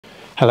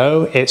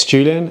Hello, it's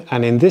Julian,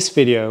 and in this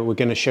video we're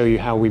going to show you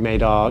how we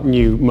made our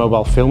new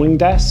mobile filming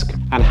desk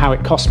and how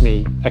it cost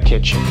me a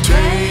kitchen.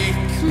 Take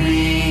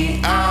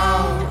me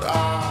out.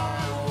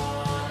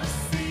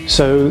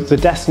 So the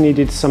desk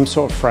needed some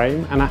sort of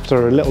frame, and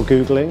after a little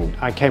googling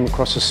I came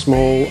across a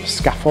small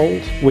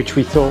scaffold which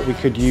we thought we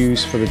could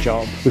use for the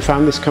job. We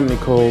found this company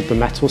called The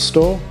Metal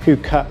Store who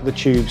cut the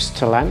tubes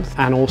to length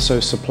and also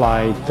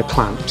supplied the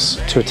clamps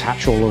to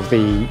attach all of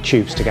the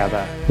tubes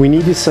together. We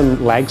needed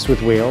some legs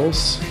with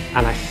wheels,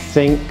 and I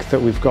think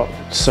that we've got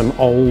some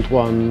old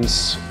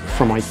ones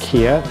from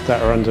IKEA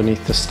that are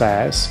underneath the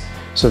stairs.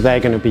 So they're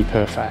going to be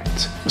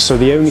perfect. So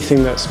the only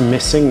thing that's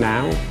missing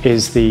now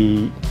is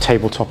the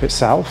tabletop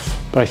itself,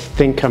 but I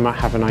think I might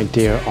have an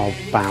idea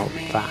about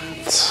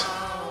that.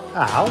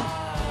 Al,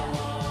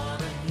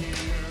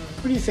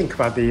 what do you think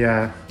about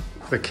the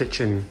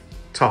kitchen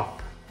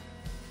top?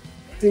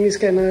 Think it's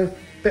getting a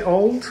bit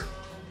old?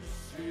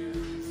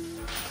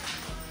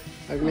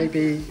 Like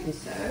maybe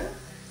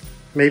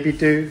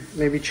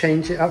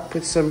change it up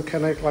with some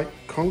kind of like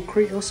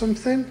concrete or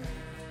something?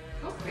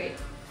 Concrete?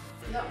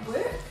 Will that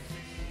work?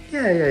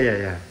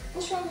 Yeah.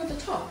 What's wrong with the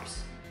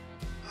tops?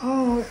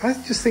 Oh, I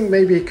just think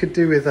maybe it could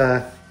do with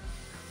a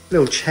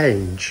little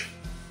change.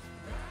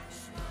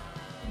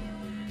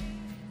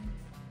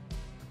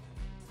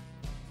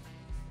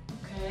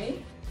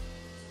 Okay.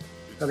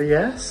 Is that a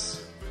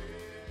yes?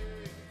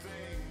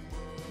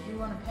 You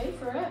want to pay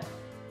for it? I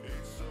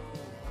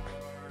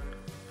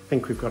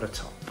think we've got a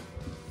top.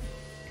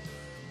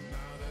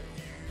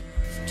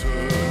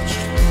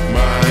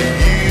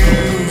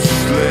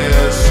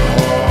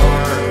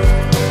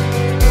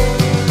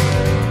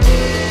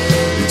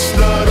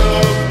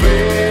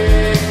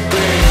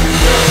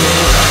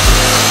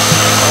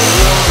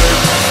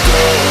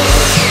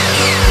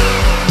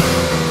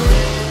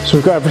 So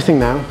we've got everything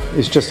now.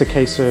 It's just a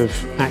case of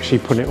actually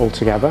putting it all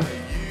together.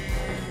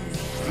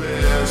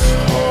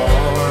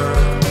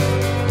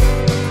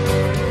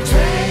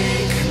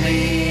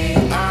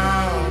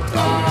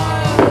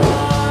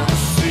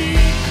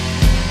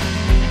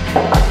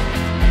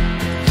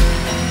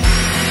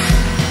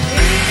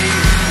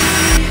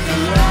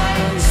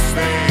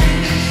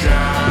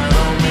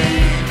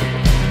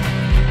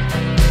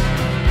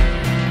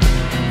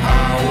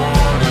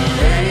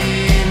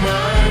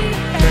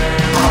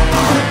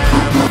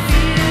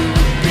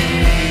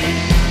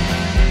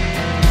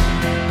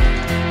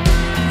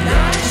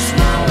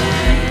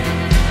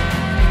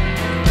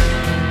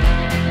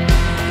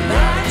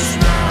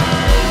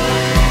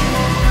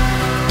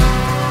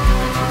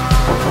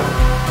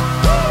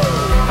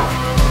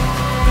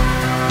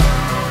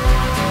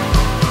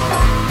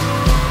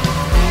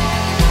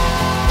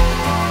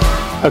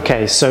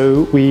 Okay,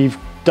 so we've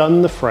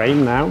done the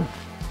frame now.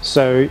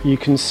 So you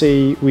can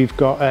see we've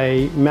got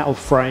a metal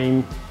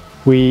frame.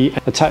 We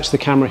attached the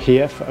camera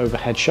here for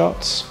overhead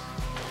shots.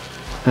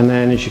 And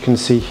then as you can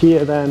see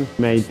here then,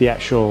 made the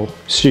actual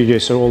studio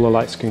so all the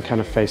lights can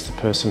kind of face the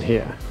person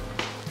here.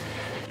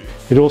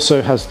 It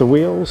also has the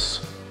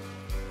wheels.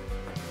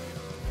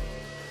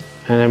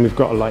 And then we've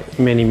got a like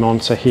mini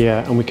monitor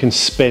here, and we can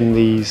spin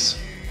these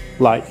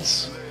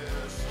lights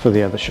for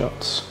the other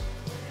shots.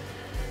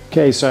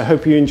 Okay, so I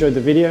hope you enjoyed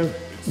the video.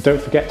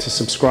 Don't forget to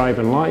subscribe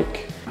and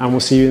like, and we'll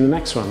see you in the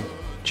next one.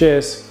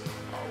 Cheers.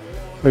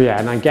 Oh yeah,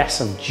 and I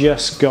guess I've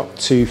just got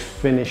to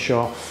finish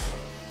off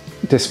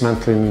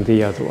dismantling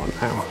the other one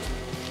now.